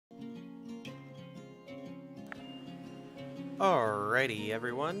Alrighty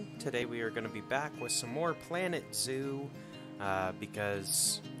everyone, today we are going to be back with some more Planet Zoo,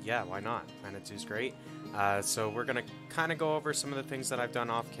 because, yeah, why not? Planet Zoo's great. So we're going to kind of go over some of the things that I've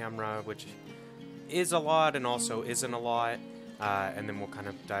done off camera, which is a lot and also isn't a lot, and then we'll kind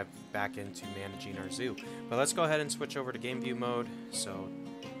of dive back into managing our zoo. But let's go ahead and switch over to game view mode, so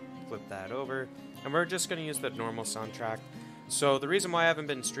flip that over, and we're just going to use the normal soundtrack. So the reason why I haven't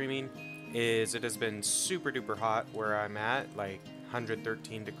been streaming is it has been super duper hot where I'm at, like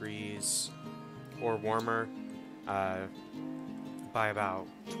 113 degrees or warmer, by about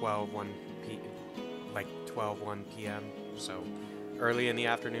 12:01 p.m. So early in the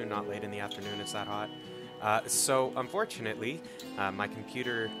afternoon, not late in the afternoon, it's that hot. So unfortunately, my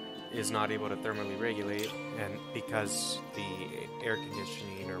computer is not able to thermally regulate, and because the air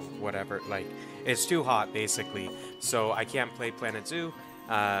conditioning or whatever, like, it's too hot basically, so I can't play Planet Zoo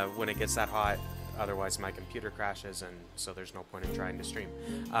when it gets that hot. Otherwise my computer crashes, and so there's no point in trying to stream.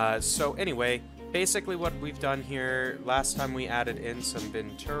 So anyway, basically what we've done here, last time we added in some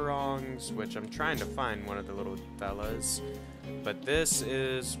binturongs, which I'm trying to find one of the little fellas, but this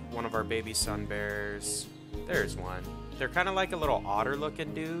is one of our baby sun bears. There's one. They're kind of like a little otter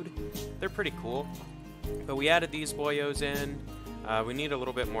looking dude. They're pretty cool. But we added these boyos in. We need a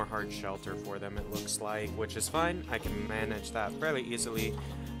little bit more hard shelter for them, it looks like, which is fine. I can manage that fairly easily.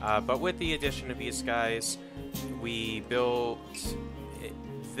 But with the addition of these guys, we built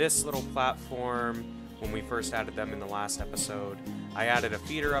this little platform when we first added them in the last episode. I added a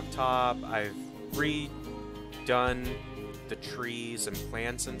feeder up top. I've redone the trees and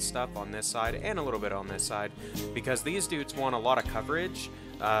plants and stuff on this side and a little bit on this side because these dudes want a lot of coverage.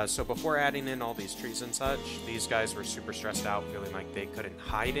 So before adding in all these trees and such, these guys were super stressed out, feeling like they couldn't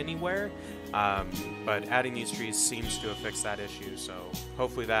hide anywhere. But adding these trees seems to have fixed that issue, so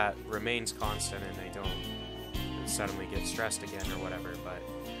hopefully that remains constant and they don't suddenly get stressed again or whatever. But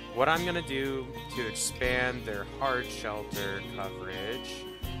what I'm going to do to expand their hard shelter coverage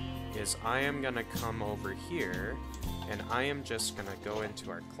is I am going to come over here and I am just going to go into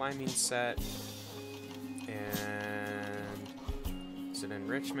our climbing set. And is it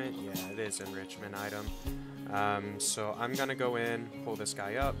enrichment? Yeah, it is enrichment item. So I'm going to go in, pull this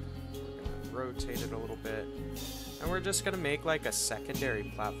guy up, rotate it a little bit, and we're just going to make like a secondary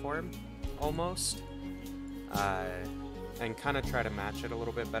platform almost, and kind of try to match it a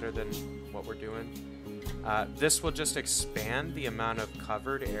little bit better than what we're doing. This will just expand the amount of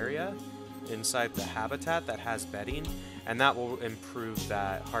covered area inside the habitat that has bedding, and that will improve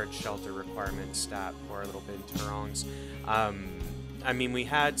that hard shelter requirement stat for our little binturongs. I mean, we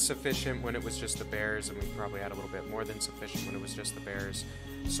had sufficient when it was just the bears, and we probably had a little bit more than sufficient when it was just the bears.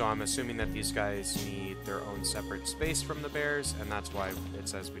 So I'm assuming that these guys need their own separate space from the bears, and that's why it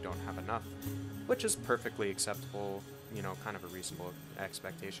says we don't have enough, which is perfectly acceptable, you know, kind of a reasonable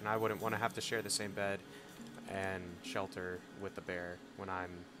expectation. I wouldn't want to have to share the same bed and shelter with the bear when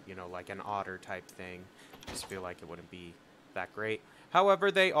I'm, you know, like an otter type thing. I just feel like it wouldn't be that great.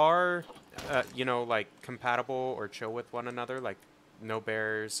 However, they are, you know, like compatible or chill with one another. Like, no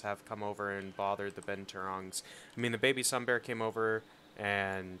bears have come over and bothered the binturongs. I mean, the baby sun bear came over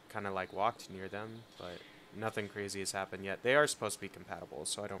and kind of like walked near them, but nothing crazy has happened yet. They are supposed to be compatible,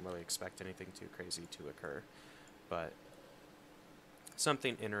 so I don't really expect anything too crazy to occur. But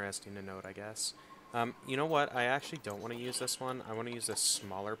something interesting to note, I guess. You know what? I actually don't want to use this one. I want to use this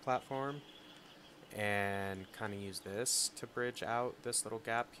smaller platform and kind of use this to bridge out this little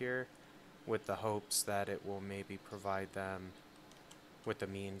gap here with the hopes that it will maybe provide them with the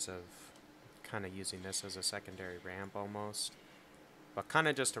means of kind of using this as a secondary ramp almost. But kind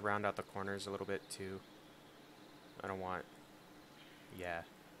of just to round out the corners a little bit too. I don't want, yeah,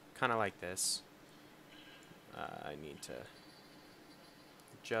 kind of like this. I need to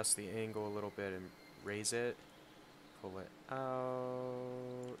adjust the angle a little bit and raise it, pull it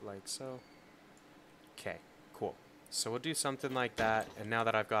out like so. Okay, cool. So we'll do something like that, and now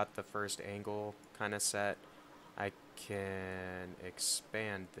that I've got the first angle kind of set, I can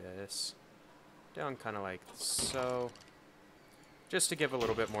expand this down kind of like so, just to give a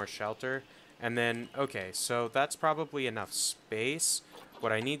little bit more shelter. And then, okay, so that's probably enough space.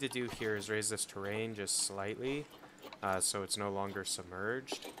 What I need to do here is raise this terrain just slightly, so it's no longer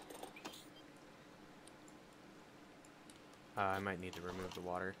submerged. I might need to remove the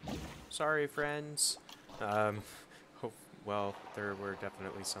water. Sorry, friends. Well, there were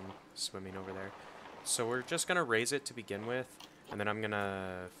definitely some swimming over there. So we're just going to raise it to begin with, and then I'm going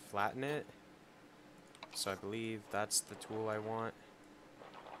to flatten it. So I believe that's the tool I want.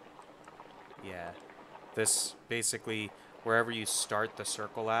 Yeah. This basically wherever you start the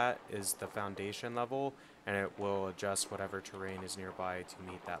circle at is the foundation level, and it will adjust whatever terrain is nearby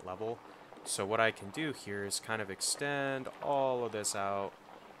to meet that level. So what I can do here is kind of extend all of this out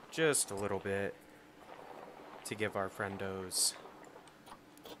just a little bit to give our friendos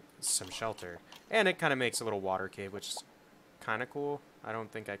some shelter. And it kind of makes a little water cave, which is kind of cool. I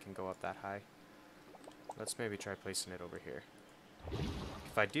don't think I can go up that high. Let's maybe try placing it over here.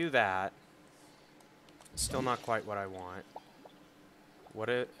 If I do that, still not quite what I want. What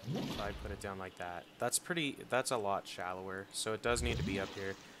if I put it down like that? That's a lot shallower, so it does need to be up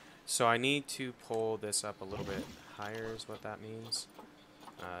here. So I need to pull this up a little bit higher is what that means.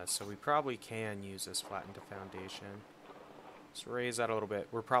 So we probably can use this flattened foundation. Let's raise that a little bit.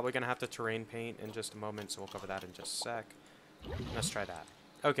 We're probably going to have to terrain paint in just a moment, so we'll cover that in just a sec. Let's try that.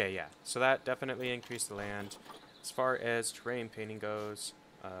 Okay, yeah. So that definitely increased the land. As far as terrain painting goes,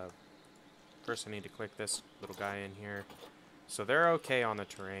 first I need to click this little guy in here. So they're okay on the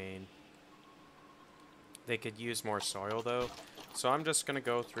terrain. They could use more soil, though. So I'm just going to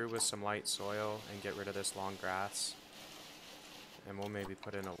go through with some light soil and get rid of this long grass. And we'll maybe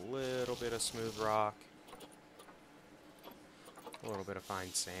put in a little bit of smooth rock. A little bit of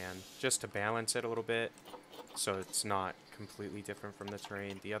fine sand, just to balance it a little bit, so it's not completely different from the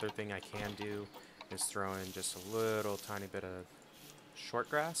terrain. The other thing I can do is throw in just a little tiny bit of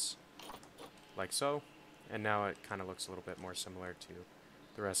short grass, like so, and now it kind of looks a little bit more similar to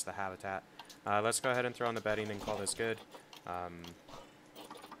the rest of the habitat. Let's go ahead and throw in the bedding and call this good.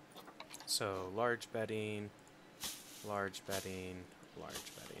 So large bedding, large bedding, large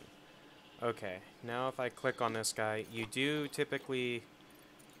bedding. Okay, now if I click on this guy, you do typically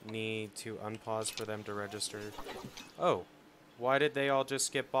need to unpause for them to register. Oh, why did they all just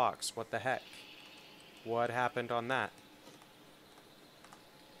skip box? What the heck? What happened on that?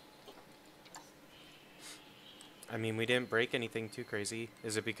 I mean, we didn't break anything too crazy.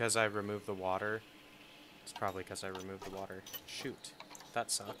 Is it because I removed the water? It's probably because I removed the water. Shoot,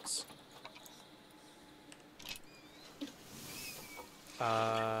 that sucks.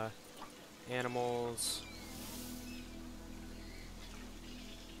 Animals.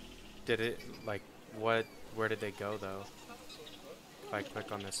 Did it, like, what, where did they go, though? If I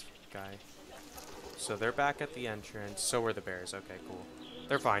click on this guy. So they're back at the entrance. So were the bears. Okay, cool.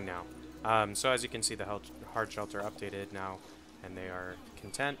 They're fine now. So as you can see, the hard shelter updated now, and they are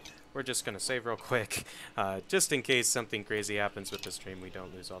content. We're just going to save real quick, just in case something crazy happens with the stream, we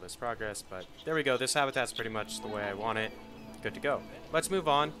don't lose all this progress. But there we go. This habitat's pretty much the way I want it. Good to go. Let's move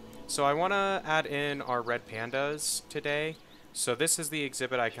on. So I want to add in our red pandas today. So this is the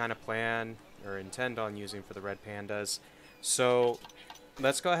exhibit I kind of plan or intend on using for the red pandas. So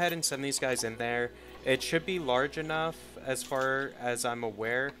let's go ahead and send these guys in there. It should be large enough as far as I'm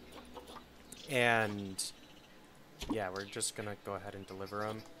aware. And yeah, we're just going to go ahead and deliver them.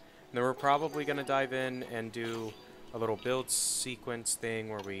 And then we're probably going to dive in and do a little build sequence thing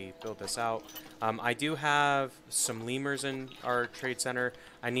where we build this out. I do have some lemurs in our trade center.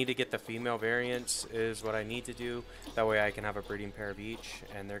 I need to get the female variants is what I need to do. That way I can have a breeding pair of each,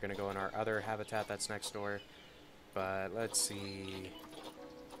 and they're going to go in our other habitat that's next door. But let's see.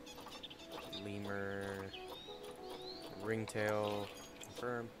 Lemur, ringtail,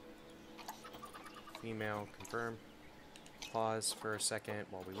 confirm. Female, confirm. Pause for a second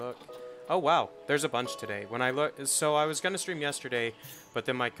while we look. Oh wow, there's a bunch today. When I look, so I was gonna stream yesterday, but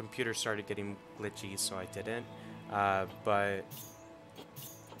then my computer started getting glitchy, so I didn't. But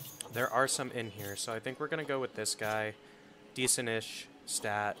there are some in here, so I think we're gonna go with this guy. Decent-ish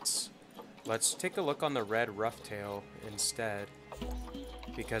stats. Let's take a look on the red roughtail instead,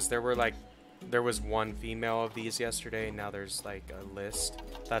 because there was one female of these yesterday. Now there's like a list.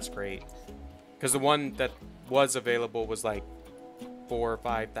 That's great, because the one that was available was like 4,000 or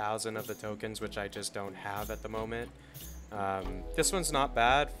 5,000 of the tokens, which I just don't have at the moment. This one's not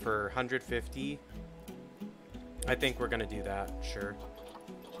bad for 150. I think we're gonna do that, sure.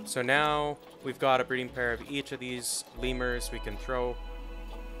 So now we've got a breeding pair of each of these lemurs. We can throw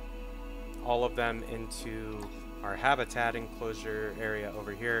all of them into our habitat enclosure area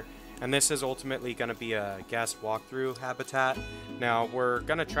over here. And this is ultimately going to be a guest walkthrough habitat. Now, we're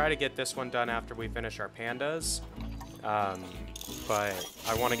going to try to get this one done after we finish our pandas. But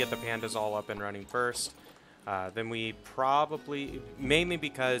I want to get the pandas all up and running first. Then we probably, mainly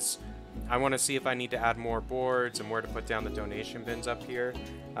because I want to see if I need to add more boards and where to put down the donation bins up here,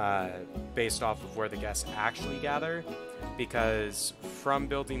 based off of where the guests actually gather. Because from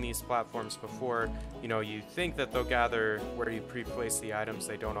building these platforms before, you know, you think that they'll gather where you pre-place the items.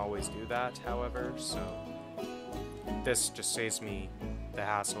 They don't always do that, however, so this just saves me the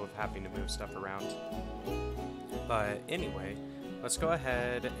hassle of having to move stuff around. But anyway, let's go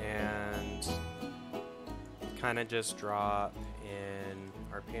ahead and kind of just drop in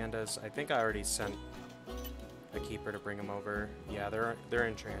our pandas. I think I already sent a keeper to bring them over. Yeah, they're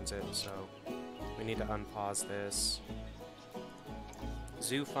in transit, so we need to unpause this.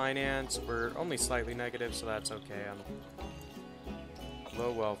 Zoo finance, we're only slightly negative, so that's okay. I'm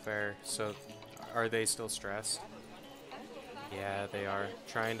low welfare, so are they still stressed? Yeah, they are.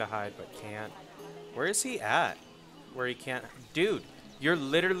 Trying to hide, but can't. Where is he at? Where he can't... Dude, you're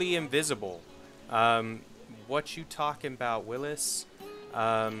literally invisible. What you talking about, Willis?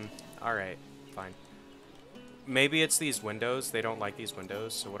 Alright, fine. Maybe it's these windows. They don't like these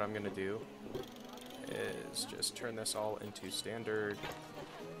windows, so what I'm gonna do is just turn this all into standard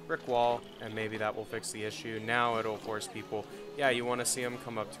brick wall, and maybe that will fix the issue. Now it'll force people, yeah, you want to see them,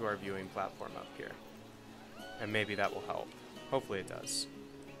 come up to our viewing platform up here. And maybe that will help. Hopefully it does.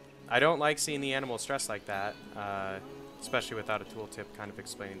 I don't like seeing the animals stressed like that, especially without a tooltip kind of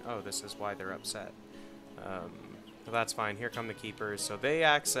explaining, oh, this is why they're upset. But that's fine. Here come the keepers. So they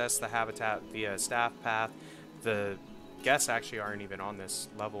access the habitat via staff path. The guests actually aren't even on this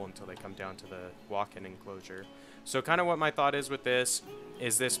level until they come down to the walk-in enclosure. So kind of what my thought is with this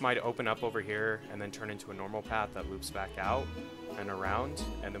is this might open up over here and then turn into a normal path that loops back out and around,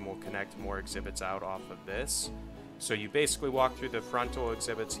 and then we'll connect more exhibits out off of this. So you basically walk through the frontal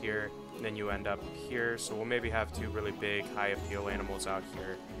exhibits here, and then you end up here. So we'll maybe have two really big, high appeal animals out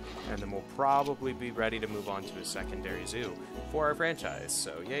here, and then we'll probably be ready to move on to a secondary zoo for our franchise.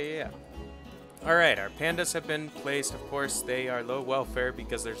 So yeah. Alright, our pandas have been placed. Of course, they are low welfare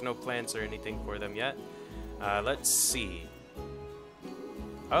because there's no plants or anything for them yet. Let's see.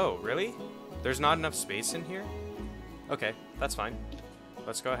 Oh, really? There's not enough space in here? Okay, that's fine.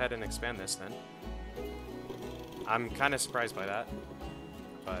 Let's go ahead and expand this then. I'm kind of surprised by that,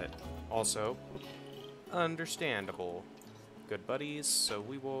 but also understandable. Good buddies, so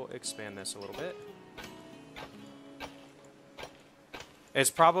we will expand this a little bit. It's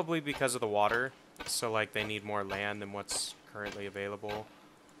probably because of the water, so like they need more land than what's currently available,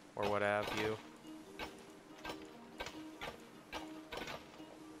 or what have you.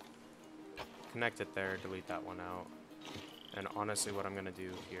 Connect it there, delete that one out. And honestly, what I'm going to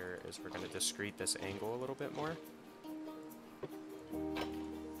do here is we're going to discrete this angle a little bit more.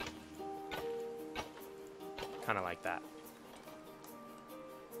 Kind of like that.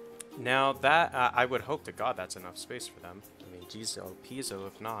 Now that, I would hope to God that's enough space for them. I mean, Gizo, Pizzo,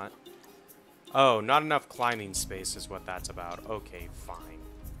 if not. Oh, not enough climbing space is what that's about. Okay, fine.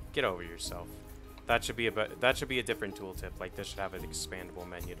 Get over yourself. That should be a different tooltip. Like, this should have an expandable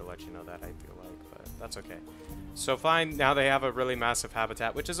menu to let you know that, I feel like, but that's okay. So fine, now they have a really massive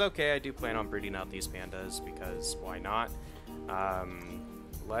habitat, which is okay. I do plan on breeding out these pandas because why not?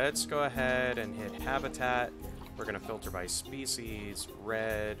 Let's go ahead and hit habitat. We're gonna filter by species,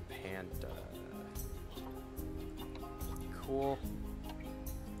 red panda. Cool.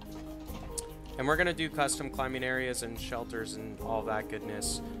 And we're gonna do custom climbing areas and shelters and all that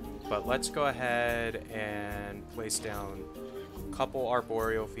goodness. But let's go ahead and place down a couple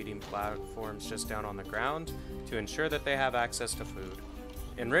arboreal feeding platforms just down on the ground to ensure that they have access to food.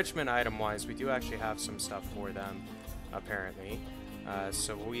 Enrichment item-wise, we do actually have some stuff for them, apparently.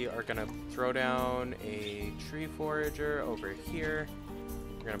 So we are going to throw down a tree forager over here.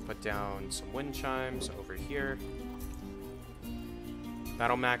 We're going to put down some wind chimes over here.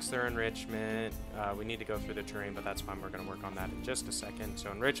 That'll max their enrichment. We need to go through the terrain, but that's fine. We're going to work on that in just a second.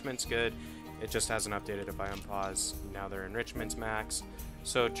 So enrichment's good. It just hasn't updated if I unpause. Now their enrichment's max.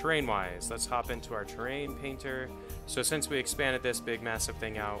 So terrain-wise, let's hop into our terrain painter. So since we expanded this big massive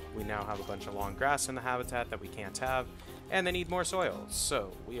thing out, we now have a bunch of long grass in the habitat that we can't have, and they need more soil.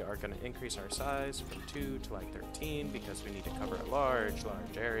 So we are going to increase our size from 2 to like 13 because we need to cover a large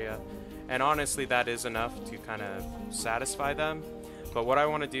area. And honestly, that is enough to kind of satisfy them. But what I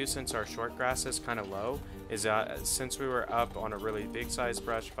want to do, since our short grass is kind of low, is since we were up on a really big size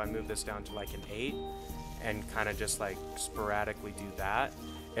brush, if I move this down to like an 8 and kind of just like sporadically do that,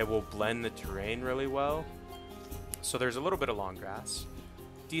 it will blend the terrain really well. So there's a little bit of long grass,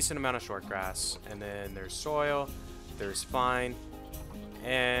 decent amount of short grass, and then there's soil, there's fine,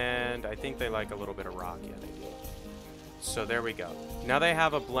 and I think they like a little bit of rock. Yeah, they do. So there we go. Now they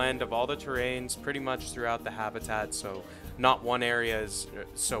have a blend of all the terrains pretty much throughout the habitat, so not one area is,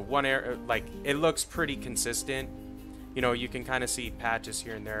 so one area, like, it looks pretty consistent. You know, you can kind of see patches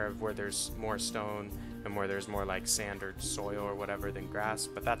here and there of where there's more stone and where there's more like sand or soil or whatever than grass,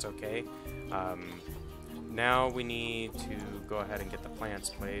 but that's okay. Now we need to go ahead and get the plants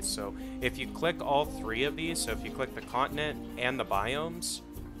placed. So if you click all 3 of these, so if you click the continent and the biomes,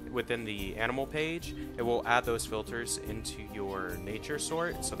 within the animal page, it will add those filters into your nature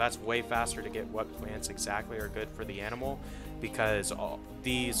sort. So that's way faster to get what plants exactly are good for the animal, because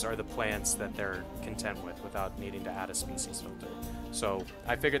these are the plants that they're content with without needing to add a species filter. So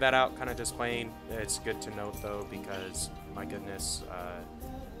I figured that out kind of just plain. It's good to note though, because my goodness,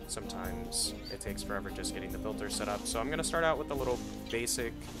 sometimes it takes forever just getting the filter set up. So I'm going to start out with a little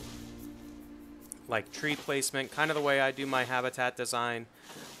basic like tree placement, kind of the way I do my habitat design.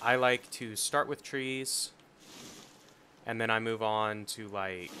 I like to start with trees, and then I move on to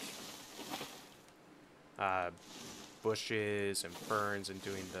like bushes and ferns and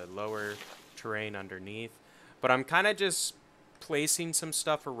doing the lower terrain underneath. But I'm kind of just placing some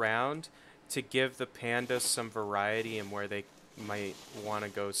stuff around to give the pandas some variety in where they might want to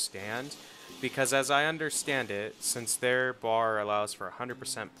go stand, because as I understand it, since their bar allows for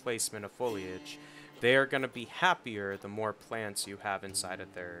 100% placement of foliage, they are going to be happier the more plants you have inside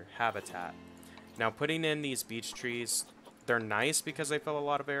of their habitat. Now, putting in these beech trees, they're nice because they fill a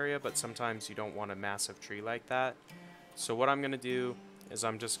lot of area, but sometimes you don't want a massive tree like that. So what I'm going to do is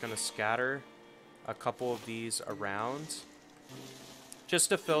I'm just going to scatter a couple of these around just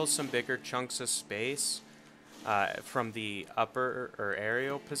to fill some bigger chunks of space from the upper or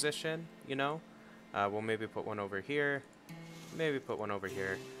aerial position, you know. We'll maybe put one over here, maybe put one over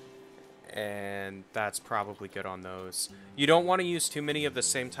here, and that's probably good on those. You don't want to use too many of the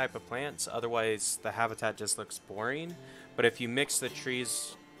same type of plants, otherwise the habitat just looks boring. But if you mix the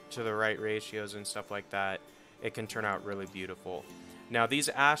trees to the right ratios and stuff like that, it can turn out really beautiful. Now these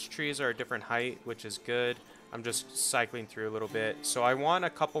ash trees are a different height, which is good. I'm just cycling through a little bit. So I want a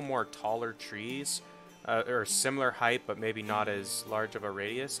couple more taller trees, or similar height, but maybe not as large of a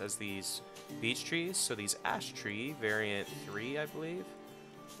radius as these beech trees. So these ash tree, variant 3, I believe,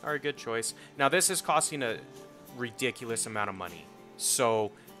 are a good choice. Now this is costing a ridiculous amount of money,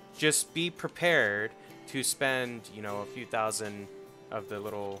 so just be prepared to spend, you know, a few thousand of the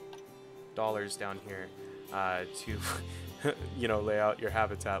little dollars down here to you know, lay out your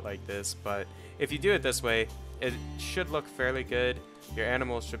habitat like this. But if you do it this way, it should look fairly good. Your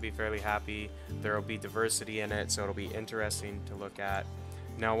animals should be fairly happy. There will be diversity in it, so it'll be interesting to look at.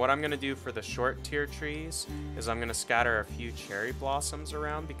 Now what I'm going to do for the short tier trees is I'm going to scatter a few cherry blossoms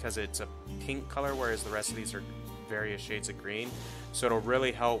around, because it's a pink color, whereas the rest of these are various shades of green. So it'll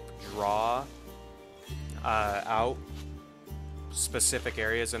really help draw out specific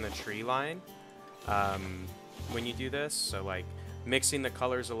areas in the tree line when you do this. So like mixing the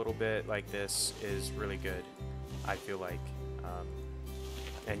colors a little bit like this is really good, I feel like.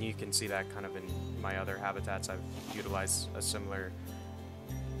 And you can see that kind of in my other habitats. I've utilized a similar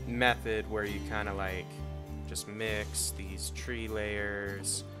method where you kind of like just mix these tree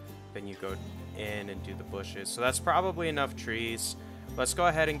layers, then you go in and do the bushes. So that's probably enough trees. Let's go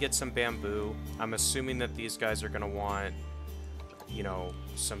ahead and get some bamboo. I'm assuming that these guys are going to want, you know,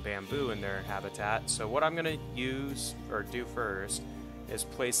 some bamboo in their habitat. So what I'm going to use or do first is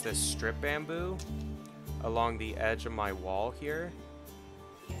place this strip bamboo along the edge of my wall here,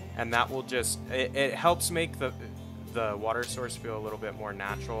 and that will just it helps make the water source feel a little bit more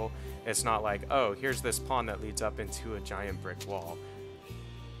natural. It's not like, oh, here's this pond that leads up into a giant brick wall.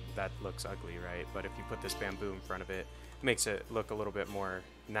 That looks ugly, right? But if you put this bamboo in front of it, it makes it look a little bit more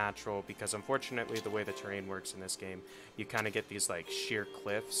natural, because unfortunately the way the terrain works in this game, you kind of get these like sheer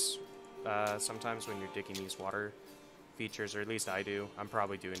cliffs sometimes when you're digging these water features, or at least I do. I'm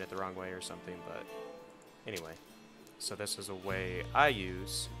probably doing it the wrong way or something, but anyway. So this is a way I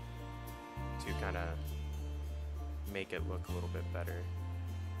use to kind of make it look a little bit better.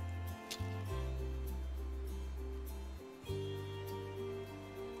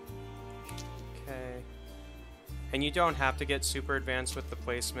 Okay. And you don't have to get super advanced with the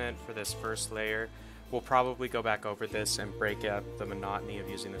placement for this first layer. We'll probably go back over this and break up the monotony of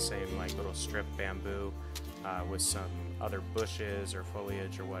using the same like little strip bamboo with some other bushes or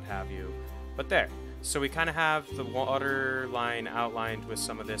foliage or what have you. But there. So we kind of have the water line outlined with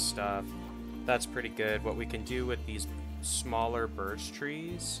some of this stuff. That's pretty good. What we can do with these smaller birch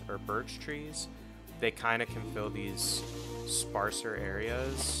trees, they kind of can fill these sparser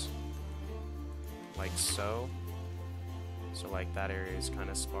areas like so. So like that area is kind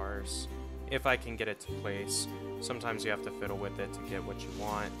of sparse. If I can get it to place. Sometimes you have to fiddle with it to get what you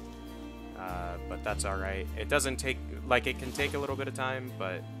want. But that's alright. It doesn't take, like, it can take a little bit of time,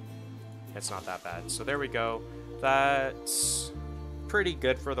 but it's not that bad. So there we go. That's pretty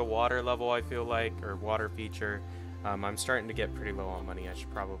good for the water level, I feel like, or water feature. I'm starting to get pretty low on money. I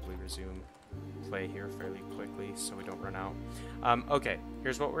should probably resume play here fairly quickly so we don't run out. Okay,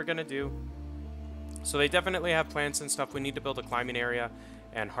 here's what we're gonna do. So they definitely have plants and stuff. We need to build a climbing area.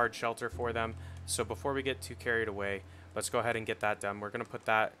 and hard shelter for them. So before we get too carried away, let's go ahead and get that done. We're going to put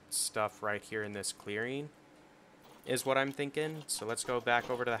that stuff right here in this clearing is what I'm thinking. So let's go back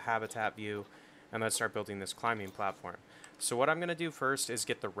over to the habitat view and let's start building this climbing platform. So what I'm going to do first is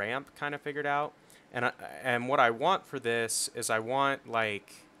get the ramp kind of figured out. And what I want for this is I want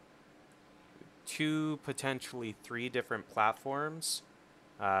like 2, potentially 3 different platforms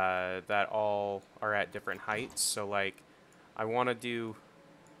that all are at different heights. So like I want to do,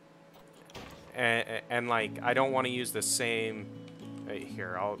 and like I don't want to use the same,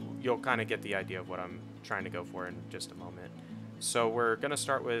 here, you'll kind of get the idea of what I'm trying to go for in just a moment. So we're going to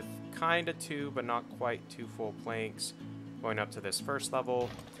start with kind of 2, but not quite 2 full planks going up to this first level.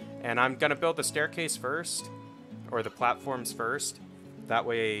 And I'm going to build the staircase first, or the platforms first. That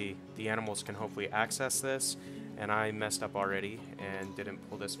way the animals can hopefully access this. And I messed up already and didn't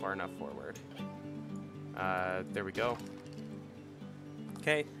pull this far enough forward. There we go.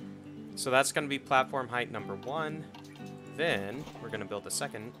 Okay, so that's going to be platform height number 1. Then we're going to build a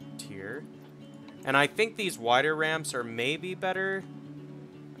second tier. And I think these wider ramps are maybe better.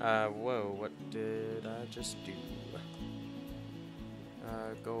 Whoa, what did I just do?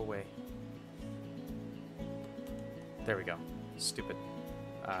 Go away. There we go. Stupid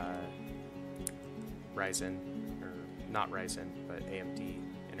Ryzen, or not Ryzen, but AMD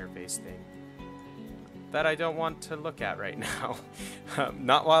interface thing that I don't want to look at right now.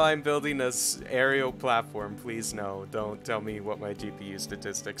 Not while I'm building this aerial platform, please no. Don't tell me what my GPU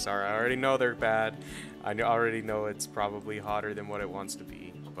statistics are. I already know they're bad. I already know it's probably hotter than what it wants to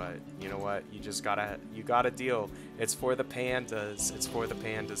be. But you know what? You just gotta deal. It's for the pandas. It's for the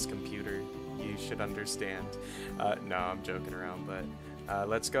pandas, computer. You should understand. No, I'm joking around, but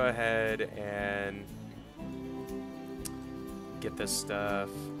let's go ahead and get this stuff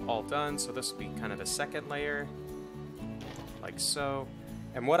all done. So this will be kind of the second layer, like so.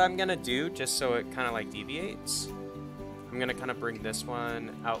 And what I'm gonna do, just so it kind of like deviates, I'm gonna kind of bring this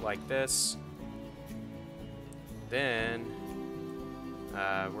one out like this. Then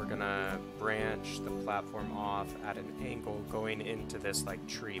we're gonna branch the platform off at an angle going into this like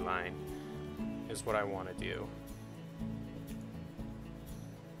tree line is what I want to do.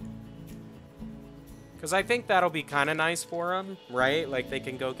 Because I think that'll be kind of nice for them, right? Like they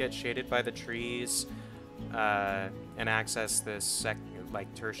can go get shaded by the trees and access this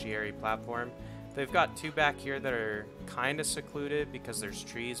like tertiary platform. They've got 2 back here that are kind of secluded because there's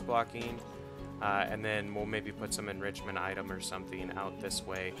trees blocking. And then we'll maybe put some enrichment item or something out this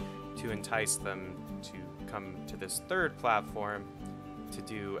way to entice them to come to this third platform to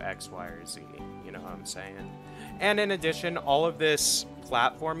do X, Y, or Z. You know what I'm saying? And in addition, all of this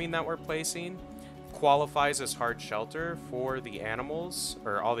platforming that we're placing qualifies as hard shelter for the animals,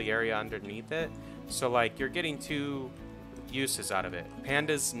 or all the area underneath it. So like you're getting 2 uses out of it.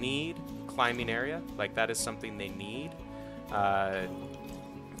 Pandas need climbing area, like that is something they need.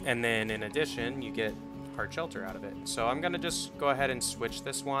 And then in addition, you get hard shelter out of it. So I'm gonna just go ahead and switch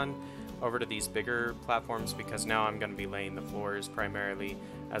this one over to these bigger platforms because now I'm gonna be laying the floors primarily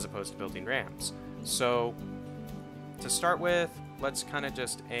as opposed to building ramps. So to start with, let's kind of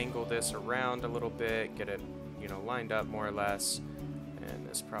just angle this around a little bit, get it, you know, lined up more or less. And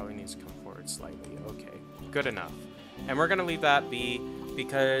this probably needs to come forward slightly. Okay, good enough. And we're gonna leave that be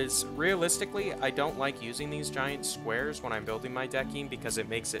because realistically, I don't like using these giant squares when I'm building my decking because it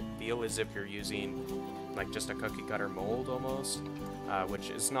makes it feel as if you're using like just a cookie cutter mold almost, which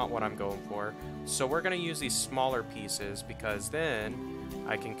is not what I'm going for. So we're gonna use these smaller pieces because then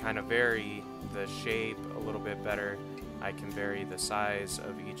I can kind of vary the shape a little bit better. I can vary the size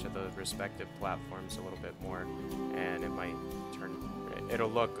of each of the respective platforms a little bit more, and it might it'll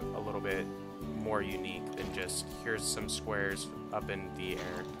look a little bit more unique than just here's some squares up in the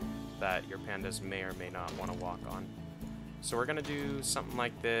air that your pandas may or may not want to walk on. So we're gonna do something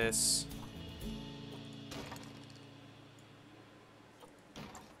like this.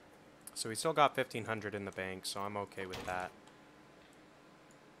 So we still got 1,500 in the bank, so I'm okay with that.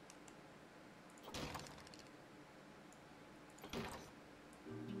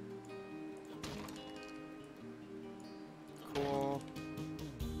 Cool.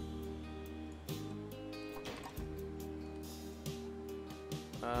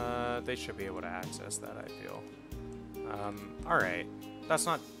 They should be able to access that, I feel. Alright. That's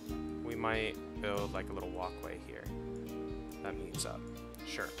not... We might build like a little walkway here that meets up.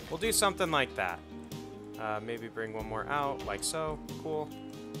 Sure. We'll do something like that. Maybe bring one more out, like so. Cool.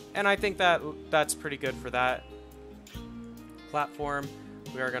 And I think that's pretty good for that platform.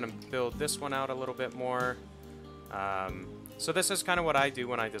 We are going to build this one out a little bit more. So this is kind of what I do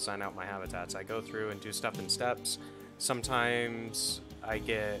when I design out my habitats. I go through and do stuff in steps. Sometimes I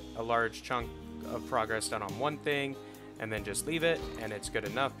get a large chunk of progress done on one thing and then just leave it, and it's good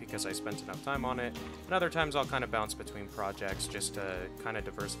enough because I spent enough time on it. And other times I'll kind of bounce between projects just to kind of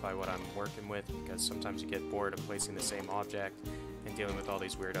diversify what I'm working with, because sometimes you get bored of placing the same object and dealing with all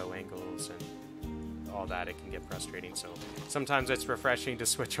these weirdo angles and all that. It can get frustrating, so sometimes it's refreshing to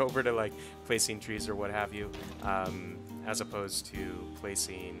switch over to like placing trees or what have you, as opposed to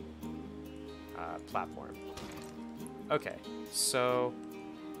placing platform. Okay, so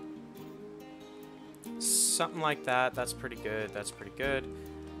something like that. That's pretty good. That's pretty good.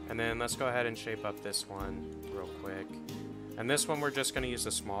 And then let's go ahead and shape up this one real quick. And this one we're just going to use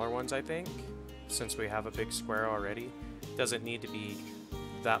the smaller ones, I think, since we have a big square already. Doesn't need to be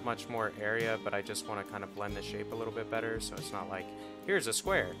that much more area, but I just want to kind of blend the shape a little bit better, so it's not like, here's a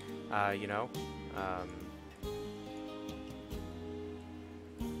square, you know?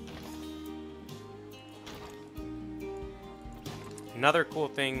 Another cool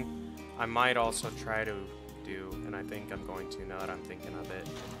thing I might also try to do, and I think I'm going to now that I'm thinking of it,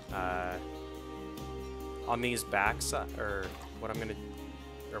 on these backs, or what I'm gonna,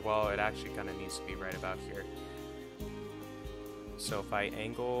 or well, it actually kind of needs to be right about here. So if I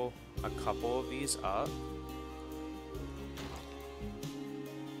angle a couple of these up,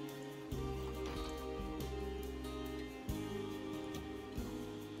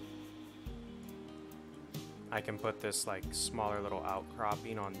 I can put this like smaller little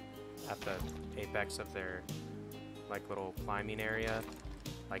outcropping on at the apex of their like little climbing area,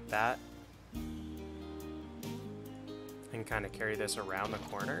 like that, and kind of carry this around the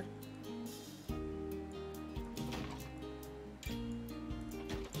corner.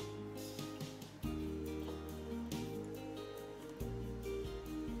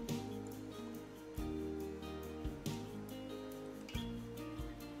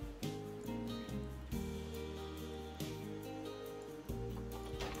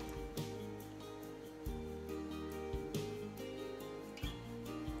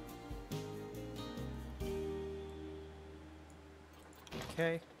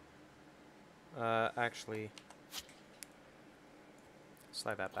 Okay. Actually,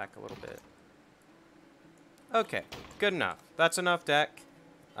 slide that back a little bit. Okay, good enough. That's enough deck.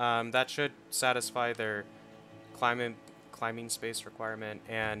 That should satisfy their climbing space requirement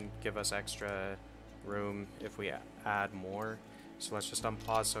and give us extra room if we add more. So let's just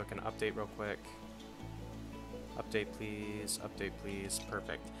unpause so it can update real quick. Update please, update please,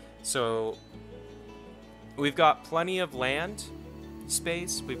 perfect. So we've got plenty of land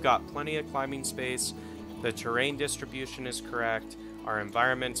space, we've got plenty of climbing space, the terrain distribution is correct, our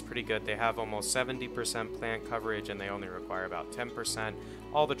environment's pretty good. They have almost 70% plant coverage and they only require about 10%.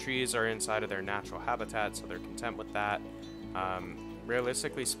 All the trees are inside of their natural habitat, so they're content with that.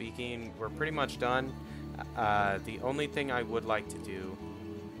 Realistically speaking, we're pretty much done. The only thing I would like to do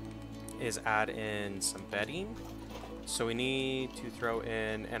is add in some bedding. So we need to throw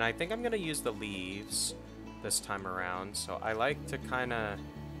in, and I think I'm going to use the leaves this time around, so I like to kind of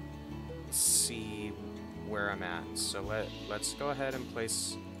see where I'm at. So let's go ahead and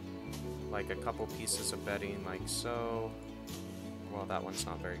place like a couple pieces of bedding like so. Well, that one's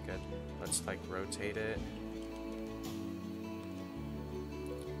not very good. Let's like rotate it,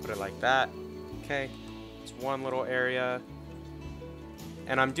 put it like that. Okay, it's one little area,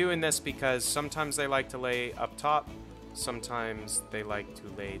 and I'm doing this because sometimes they like to lay up top, sometimes they like to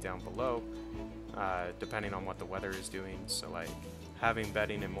lay down below, depending on what the weather is doing. So like having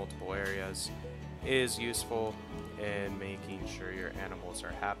bedding in multiple areas is useful in making sure your animals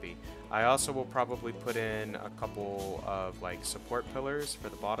are happy. I also will probably put in a couple of like support pillars for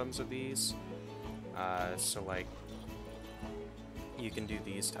the bottoms of these, so like you can do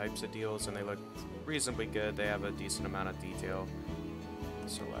these types of deals and they look reasonably good. They have a decent amount of detail,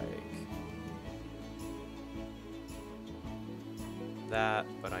 so like that,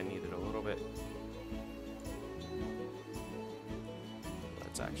 but I needed a little bit.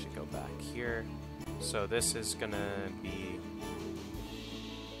 Let's actually go back here. So this is gonna be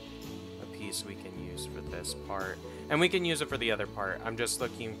a piece we can use for this part, and we can use it for the other part. I'm just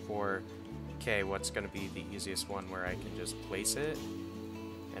looking for, okay, what's gonna be the easiest one where I can just place it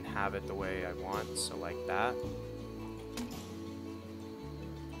and have it the way I want, so like that.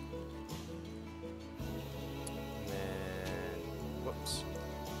 And then, whoops,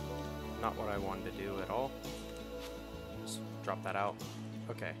 not what I wanted to do at all. Just drop that out.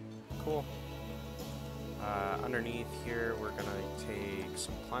 Okay, cool. Underneath here, we're gonna take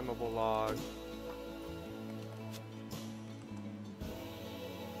some climbable log.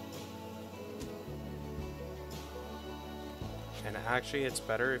 And actually, it's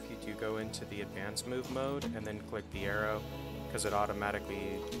better if you do go into the advanced move mode and then click the arrow, because it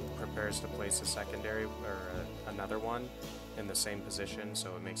automatically prepares to place a secondary or another one in the same position,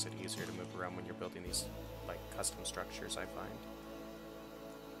 so it makes it easier to move around when you're building these like custom structures, I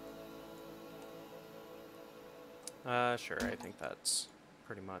find. Sure, I think that's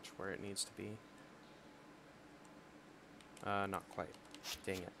pretty much where it needs to be. Not quite.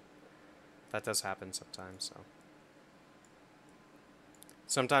 Dang it. That does happen sometimes, so.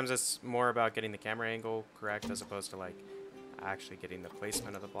 Sometimes it's more about getting the camera angle correct as opposed to like actually getting the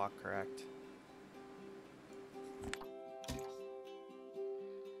placement of the block correct.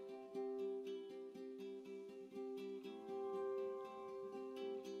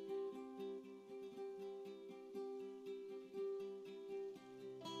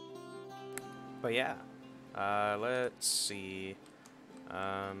 But yeah, let's see.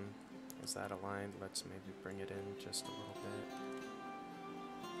 Is that aligned? Let's maybe bring it in just a little bit.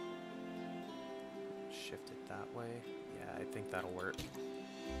 Shift it that way. Yeah, I think that'll work.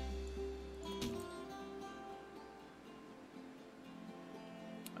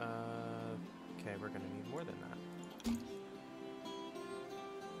 Okay, we're gonna need more than that.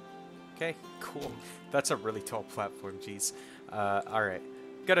 Okay, cool. That's a really tall platform, jeez. Alright,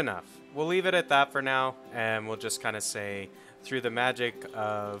 good enough. We'll leave it at that for now, and we'll just kind of say, through the magic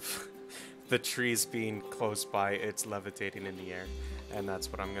of the trees being close by, it's levitating in the air. And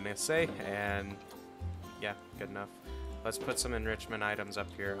that's what I'm gonna say, and yeah, good enough. Let's put some enrichment items up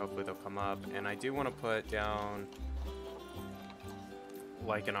here, hopefully they'll come up. And I do want to put down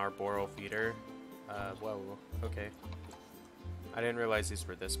like an arboreal feeder. Whoa, okay. I didn't realize these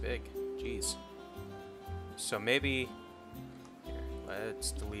were this big. Jeez. So maybe, here,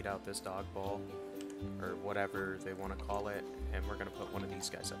 let's delete out this dog ball, or whatever they want to call it, and we're going to put one of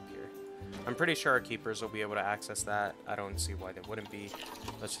these guys up here. I'm pretty sure our keepers will be able to access that. I don't see why they wouldn't be.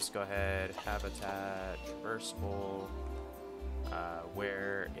 Let's just go ahead, habitat, traversable.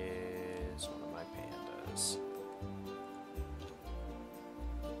 Where is one of my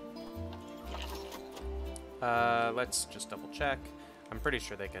pandas? Let's just double check. I'm pretty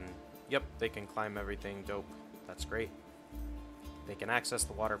sure they can, yep, they can climb everything. Dope. That's great. They can access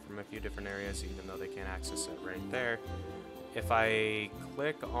the water from a few different areas, even though they can't access it right there. If I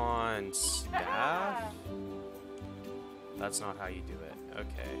click on staff, that's not how you do it.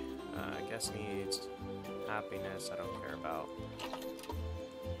 Okay, I guess needs happiness, I don't care about.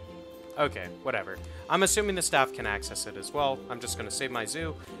 Okay, whatever. I'm assuming the staff can access it as well. I'm just going to save my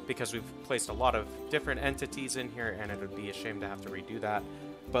zoo because we've placed a lot of different entities in here and it would be a shame to have to redo that.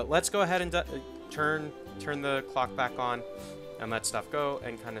 But let's go ahead and turn the clock back on and let stuff go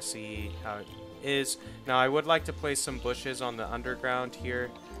and kind of see how it is. Now I would like to place some bushes on the underground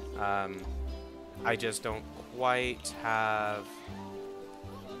here. I just don't quite have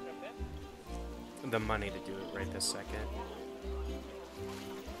the money to do it right this second.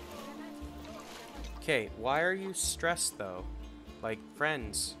 Okay, why are you stressed though? Like,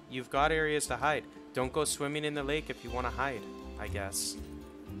 friends, you've got areas to hide. Don't go swimming in the lake if you want to hide, I guess.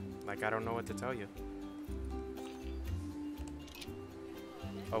 Like, I don't know what to tell you.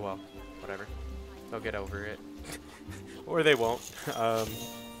 Oh well, whatever. They'll get over it. Or they won't.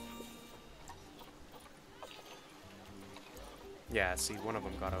 Yeah, see, one of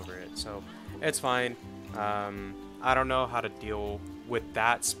them got over it, so it's fine. I don't know how to deal with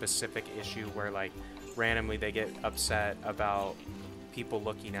that specific issue where, like, randomly they get upset about people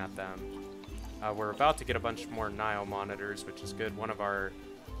looking at them. We're about to get a bunch more Nile monitors, which is good. One of our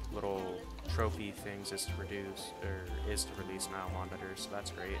little trophy things is to release Nile monitors, so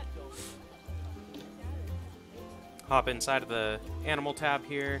that's great. Hop inside of the animal tab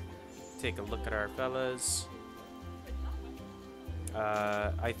here, take a look at our fellas.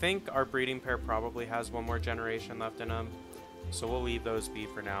 I think our breeding pair probably has one more generation left in them, so we'll leave those be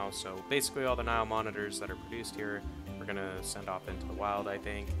for now. So basically all the Nile monitors that are produced here, we're going to send off into the wild, I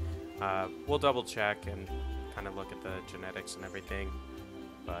think. We'll double check and kind of look at the genetics and everything,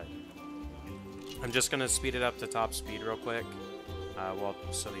 but I'm just going to speed it up to top speed real quick,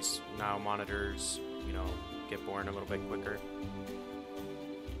 so these Nile monitors, you know, get born a little bit quicker.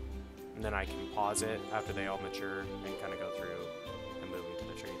 And then I can pause it after they all mature and kind of go through and move into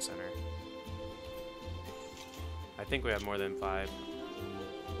the trade center. I think we have more than 5.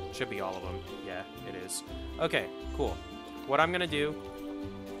 Should be all of them. Yeah, it is. Okay, cool. What I'm going to do,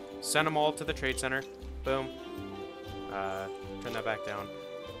 send them all to the trade center. Boom. Turn that back down.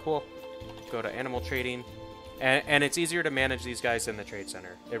 Cool. Go to animal trading. And it's easier to manage these guys in the trade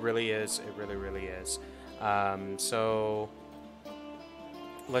center. It really is. It really, really is. So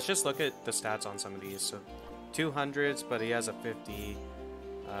let's just look at the stats on some of these. So 200s, but he has a 50.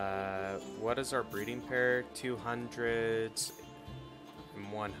 What is our breeding pair? 200s,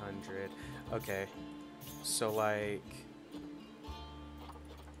 from 100. Okay, so like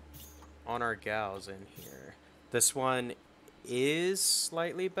on our gals in here, this one is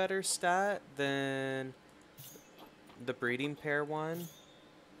slightly better stat than the breeding pair one.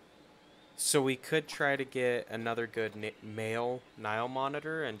 So we could try to get another good male Nile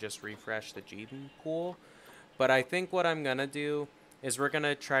monitor and just refresh the gene pool. But I think what I'm going to do is we're going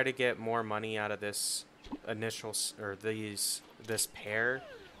to try to get more money out of this initial, or this pair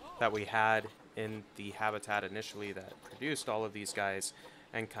that we had in the habitat initially that produced all of these guys,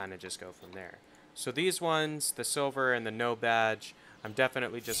 and kind of just go from there. So these ones, the silver and the no badge, I'm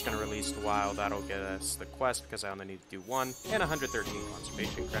definitely just going to release the wild. That'll get us the quest because I only need to do one, and 113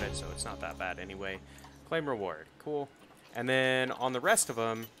 conservation credits, so it's not that bad anyway. Claim reward. Cool. And then on the rest of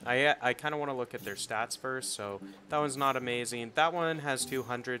them, I kind of want to look at their stats first. So that one's not amazing. That one has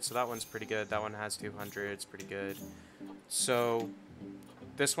 200, so that one's pretty good. That one has 200, it's pretty good. So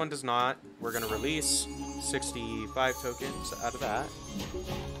this one does not. We're going to release 65 tokens out of that.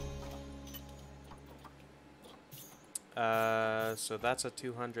 So that's a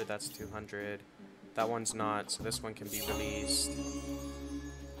 200, that's 200. That one's not, so this one can be released.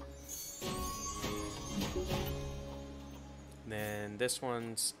 Then this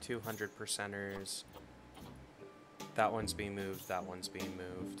one's 200 percenters. That one's being moved, that one's being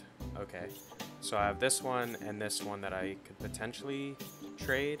moved. Okay, so I have this one and this one that I could potentially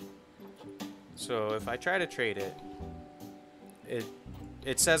trade. So if I try to trade it,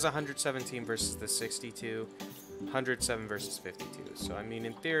 it says 117 versus the 62. 107 versus 52. So I mean,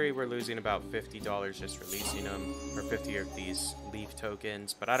 in theory, we're losing about $50 just releasing them, or 50 of these leaf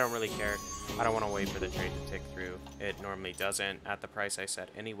tokens, but I don't really care. I don't want to wait for the trade to tick through. It normally doesn't at the price I set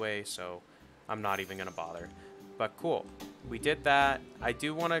anyway, so I'm not even going to bother. But cool, we did that. I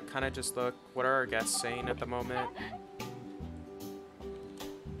do want to kind of just look, what are our guests saying at the moment?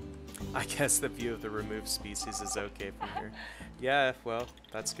 I guess the view of the removed species is okay from here. Yeah, well,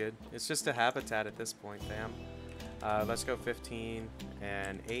 that's good. It's just a habitat at this point, fam. Let's go 15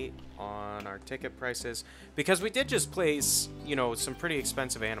 and 8 on our ticket prices, because we did just place, you know, some pretty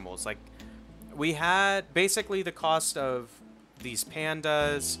expensive animals. Like, we had basically the cost of these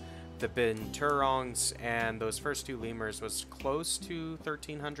pandas, the binturongs, and those first two lemurs was close to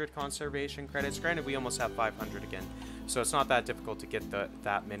 1,300 conservation credits. Granted, we almost have 500 again, so it's not that difficult to get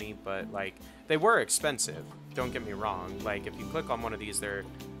that many, but like, they were expensive. Don't get me wrong. Like, if you click on one of these, they're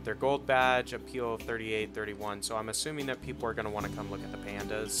gold badge, appeal 38, 31. So I'm assuming that people are going to want to come look at the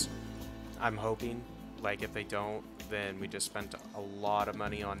pandas. I'm hoping. Like, if they don't, then we just spent a lot of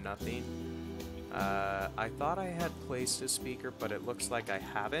money on nothing. I thought I had placed a speaker, but it looks like I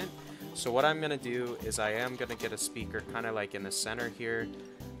haven't. So what I'm going to do is I am going to get a speaker kind of like in the center here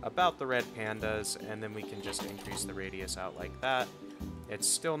about the red pandas, and then we can just increase the radius out like that. It's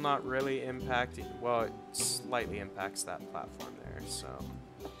still not really impacting, well, it slightly impacts that platform there, so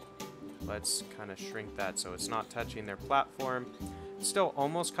let's kind of shrink that so it's not touching their platform. It still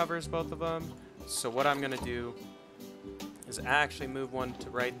almost covers both of them, so what I'm going to do is actually move one to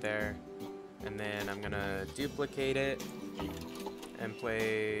right there, and then I'm going to duplicate it and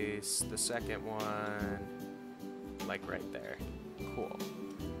place the second one like right there. Cool.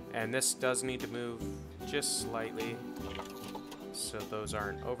 And this does need to move just slightly so those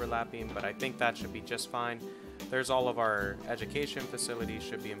aren't overlapping, but I think that should be just fine. There's all of our education facilities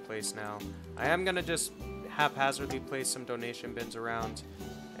should be in place now. I am going to just haphazardly place some donation bins around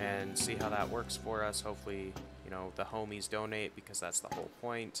and see how that works for us. Hopefully, you know, the homies donate, because that's the whole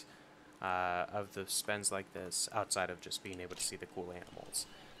point of the spends like this, outside of just being able to see the cool animals.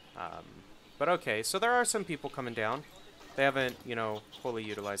 But okay, so there are some people coming down. They haven't, you know, fully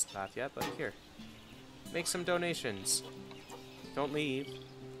utilized the path yet, but here, make some donations. Don't leave.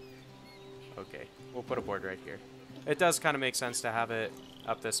 Okay, we'll put a board right here. It does kind of make sense to have it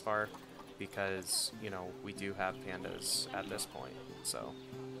up this far because, you know, we do have pandas at this point, so,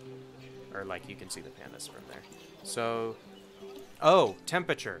 or like you can see the pandas from there. So, oh,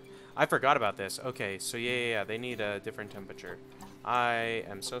 temperature. I forgot about this. Okay, so yeah, they need a different temperature. I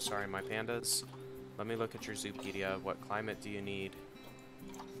am so sorry, my pandas. Let me look at your Zoopedia. What climate do you need?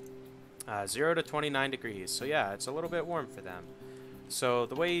 0 to 29 degrees. So yeah, it's a little bit warm for them. So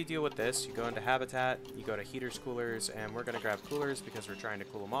the way you deal with this, you go into habitat, you go to heaters, coolers, and we're going to grab coolers because we're trying to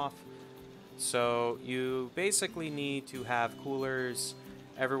cool them off. So you basically need to have coolers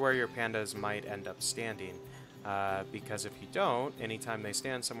everywhere your pandas might end up standing. Because if you don't, anytime they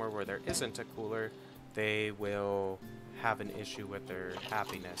stand somewhere where there isn't a cooler, they will have an issue with their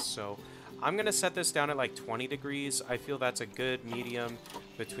happiness. So I'm going to set this down at like 20 degrees. I feel that's a good medium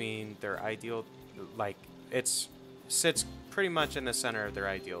between their ideal, like, it sits pretty much in the center of their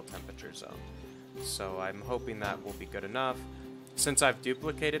ideal temperature zone. So I'm hoping that will be good enough. Since I've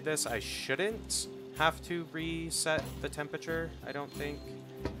duplicated this, I shouldn't have to reset the temperature, I don't think.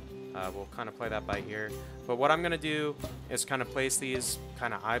 We'll kind of play that by ear. But what I'm going to do is kind of place these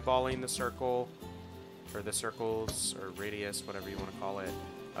kind of eyeballing the circle, or the circles, or radius, whatever you want to call it,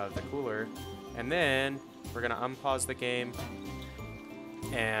 of the cooler. And then we're going to unpause the game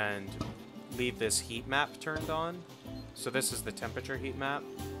and leave this heat map turned on. So this is the temperature heat map.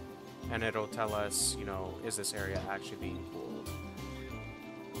 And it'll tell us, you know, is this area actually being cooled?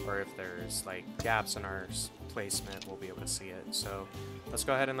 Or if there's like gaps in our placement, we'll be able to see it. So let's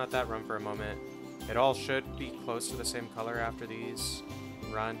go ahead and let that run for a moment. It all should be close to the same color after these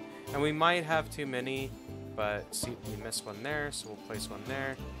run. And we might have too many, but see, we missed one there, so we'll place one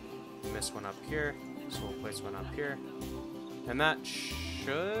there. We missed one up here, so we'll place one up here. And that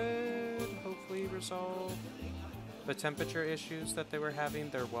should hopefully resolve the temperature issues that they were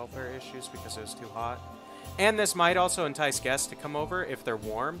having, their welfare issues because it was too hot. And this might also entice guests to come over if they're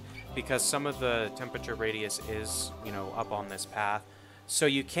warm, because some of the temperature radius is, you know, up on this path. So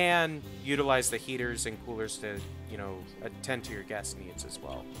you can utilize the heaters and coolers to, you know, attend to your guest needs as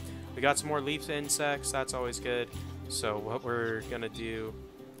well. We got some more leaf insects, that's always good. So what we're gonna do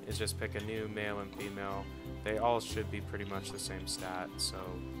is just pick a new male and female. They all should be pretty much the same stat. So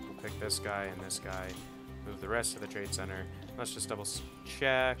we'll pick this guy and this guy. Move the rest of the trade center. Let's just double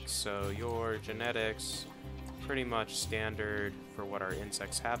check. So your genetics, pretty much standard for what our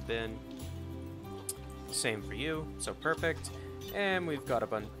insects have been. Same for you, so perfect. And we've got a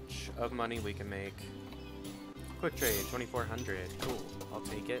bunch of money we can make. Quick trade, 2,400. Cool, I'll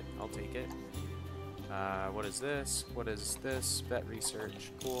take it, I'll take it. What is this? What is this? Vet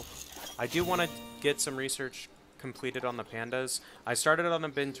research, cool. I do want to get some research completed on the pandas. I started on the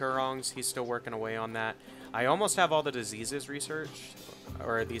binturongs. He's still working away on that. I almost have all the diseases researched,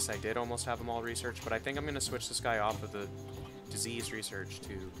 or at least I did almost have them all researched, but I think I'm going to switch this guy off of the disease research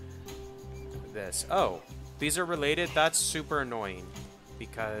to this. Oh, these are related? That's super annoying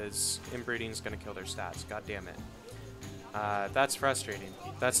because inbreeding is going to kill their stats. God damn it. That's frustrating.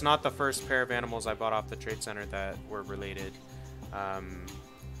 That's not the first pair of animals I bought off the trade center that were related.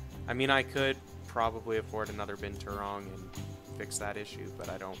 I mean, I could probably afford another binturong and fix that issue, but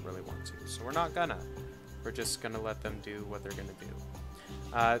I don't really want to. So we're not gonna. We're just gonna let them do what they're gonna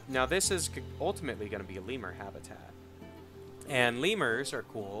do. Now this is ultimately gonna be a lemur habitat. And lemurs are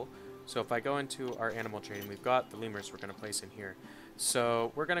cool. So if I go into our animal trading, we've got the lemurs we're gonna place in here.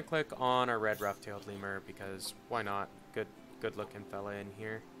 So we're gonna click on our red rough-tailed lemur because why not? Good looking fella in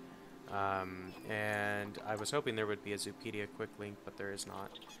here. And I was hoping there would be a Zoopedia quick link, but there is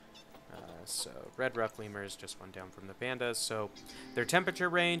not. So red rough lemur is just one down from the pandas. So their temperature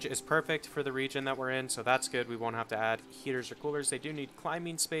range is perfect for the region that we're in, so that's good. We won't have to add heaters or coolers. They do need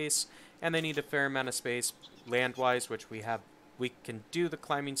climbing space, and they need a fair amount of space land-wise, which we have. We can do the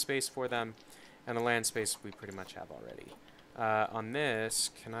climbing space for them, and the land space we pretty much have already. On this,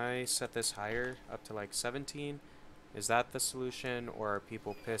 can I set this higher, up to like 17? Is that the solution, or are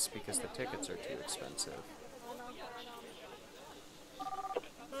people pissed because the tickets are too expensive?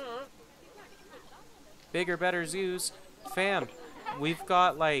 Bigger, better zoos. Fam, we've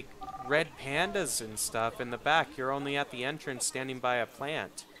got like red pandas and stuff in the back. You're only at the entrance standing by a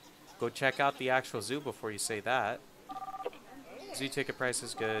plant. Go check out the actual zoo before you say that. Zoo ticket price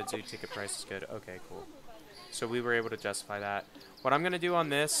is good. Zoo ticket price is good. Okay, cool. So we were able to justify that. What I'm going to do on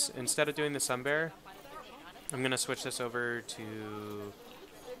this, instead of doing the sun bear, I'm going to switch this over to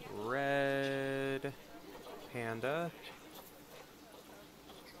red panda.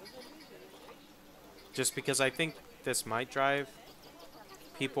 Just because I think this might drive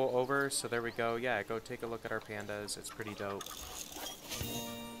people over. So there we go. Yeah, go take a look at our pandas. It's pretty dope.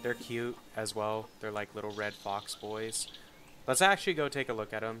 They're cute as well. They're like little red fox boys. Let's actually go take a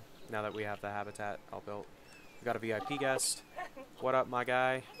look at them now that we have the habitat all built. We got a VIP guest. What up, my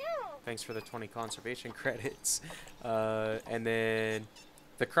guy? Thanks for the 20 conservation credits. And then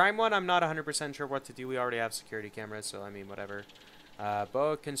the crime one, I'm not 100% sure what to do. We already have security cameras, so I mean, whatever.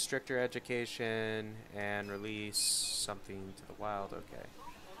 Boa constrictor education and release something to the wild. Okay.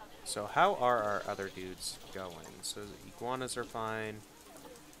 So how are our other dudes going? So the iguanas are fine.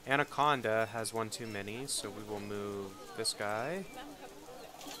 Anaconda has one too many, so we will move this guy.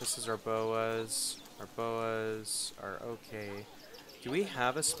 This is our boas. Our boas are okay. Do we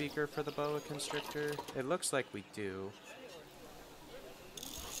have a speaker for the boa constrictor? It looks like we do.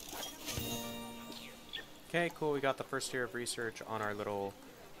 Okay, cool. We got the first year of research on our little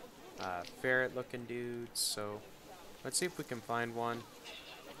ferret-looking dudes. So let's see if we can find one.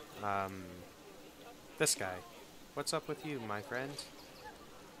 This guy. What's up with you, my friend?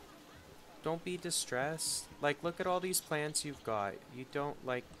 Don't be distressed. Like, look at all these plants you've got. You don't,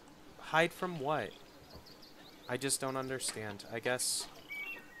 like, hide from what? I just don't understand. I guess,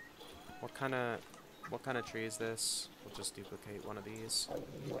 what kind of tree is this? We'll just duplicate one of these.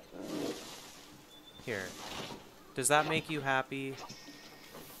 Here. Does that make you happy?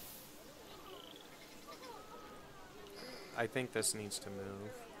 I think this needs to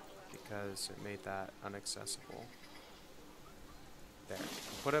move because it made that inaccessible. There.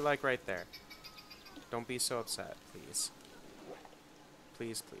 Put it like right there. Don't be so upset, please.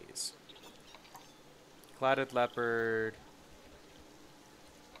 Please, please. Clouded leopard.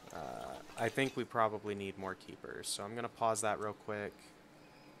 I think we probably need more keepers, so I'm going to pause that real quick.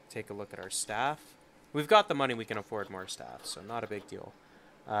 Take a look at our staff. We've got the money, we can afford more staff, so not a big deal.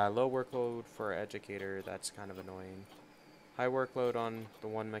 Low workload for our educator, that's kind of annoying. High workload on the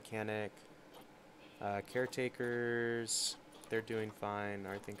one mechanic. Caretakers, they're doing fine.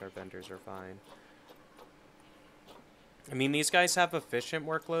 I think our vendors are fine. I mean, these guys have efficient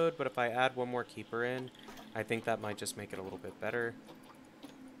workload, but if I add one more keeper in, I think that might just make it a little bit better.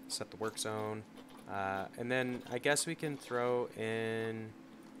 Set the work zone. And then I guess we can throw in...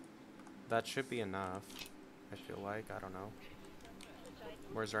 That should be enough, I feel like. I don't know.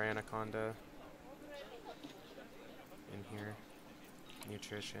 Where's our anaconda? In here.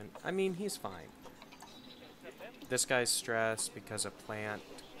 Nutrition. I mean, he's fine. This guy's stressed because of plant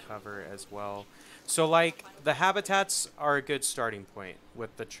cover as well. So, like, the habitats are a good starting point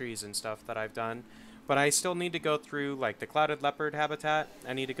with the trees and stuff that I've done. But I still need to go through, like, the clouded leopard habitat.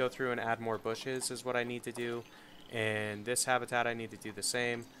 I need to go through and add more bushes is what I need to do. And this habitat, I need to do the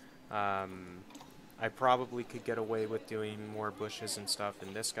same. I probably could get away with doing more bushes and stuff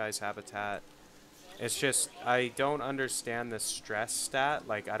in this guy's habitat. It's just, I don't understand the stress stat.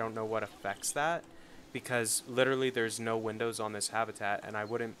 Like, I don't know what affects that. Because literally there's no windows on this habitat. And I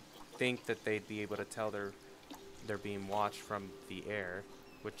wouldn't think that they'd be able to tell they're being watched from the air.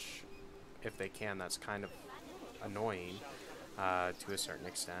 Which, if they can, that's kind of annoying to a certain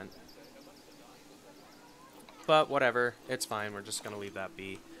extent. But whatever, it's fine. We're just going to leave that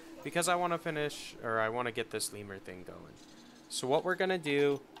be. Because I want to finish, or I want to get this lemur thing going. So what we're going to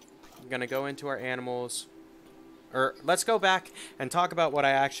do, I'm going to go into our animals. Or let's go back and talk about what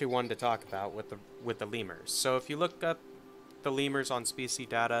I actually wanted to talk about with the lemurs. So if you look up the lemurs on species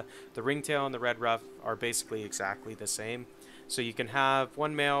data, the ringtail and the red ruff are basically exactly the same. So you can have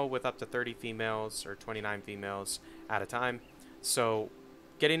one male with up to 30 females or 29 females at a time. So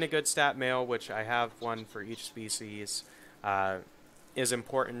getting a good stat male, which I have one for each species, is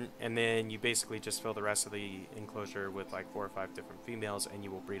important, and then you basically just fill the rest of the enclosure with like 4 or 5 different females, and you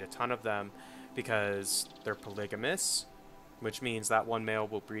will breed a ton of them because they're polygamous, which means that one male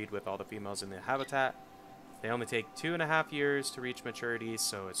will breed with all the females in the habitat. They only take 2.5 years to reach maturity,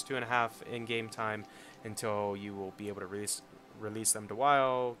 so it's 2.5 in-game time until you will be able to release them to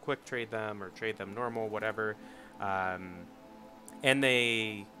wild, quick trade them, or trade them normal, whatever. And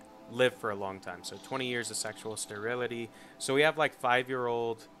they live for a long time, so 20 years of sexual sterility. So we have like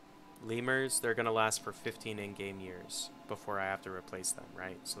 5-year-old lemurs. They're going to last for 15 in-game years before I have to replace them,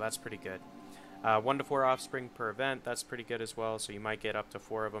 right? So that's pretty good. 1 to 4 offspring per event, that's pretty good as well. So you might get up to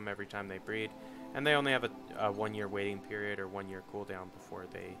 4 of them every time they breed. And they only have a 1-year waiting period or 1-year cooldown before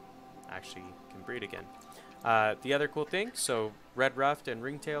they actually can breed again. The other cool thing, so red-ruffed and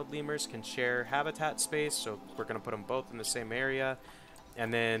ring-tailed lemurs can share habitat space, so we're going to put them both in the same area.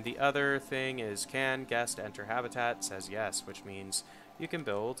 And then the other thing is, can guest enter habitat? Says yes, which means you can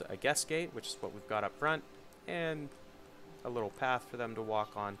build a guest gate, which is what we've got up front, and a little path for them to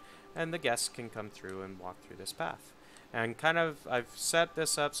walk on, and the guests can come through and walk through this path. And kind of, I've set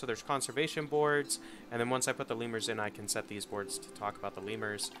this up so there's conservation boards, and then once I put the lemurs in, I can set these boards to talk about the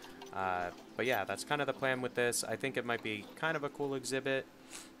lemurs. But yeah, that's kind of the plan with this. I think it might be kind of a cool exhibit.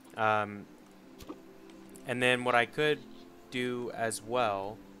 And then what I could do as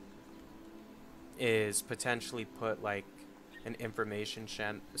well is potentially put like an information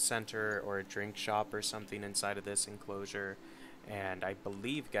center or a drink shop or something inside of this enclosure, and I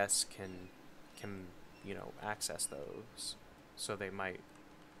believe guests can you know, access those. So they might,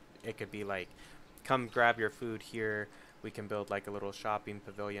 it could be like, come grab your food here. We can build like a little shopping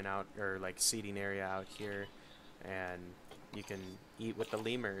pavilion out, or like seating area out here, and you can eat with the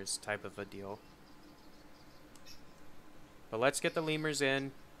lemurs type of a deal. But let's get the lemurs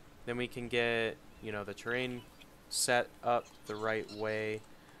in, then we can get, you know, the terrain set up the right way.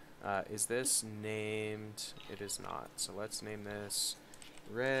 Is this named? It is not. So let's name this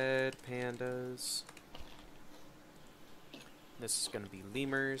Red Pandas. This is going to be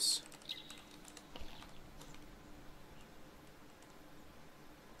lemurs.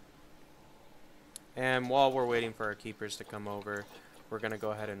 And while we're waiting for our keepers to come over, we're going to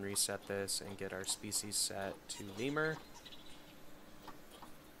go ahead and reset this and get our species set to lemur.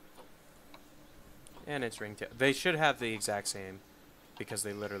 And its ringtail. They should have the exact same, because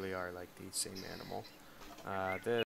they literally are like the same animal. This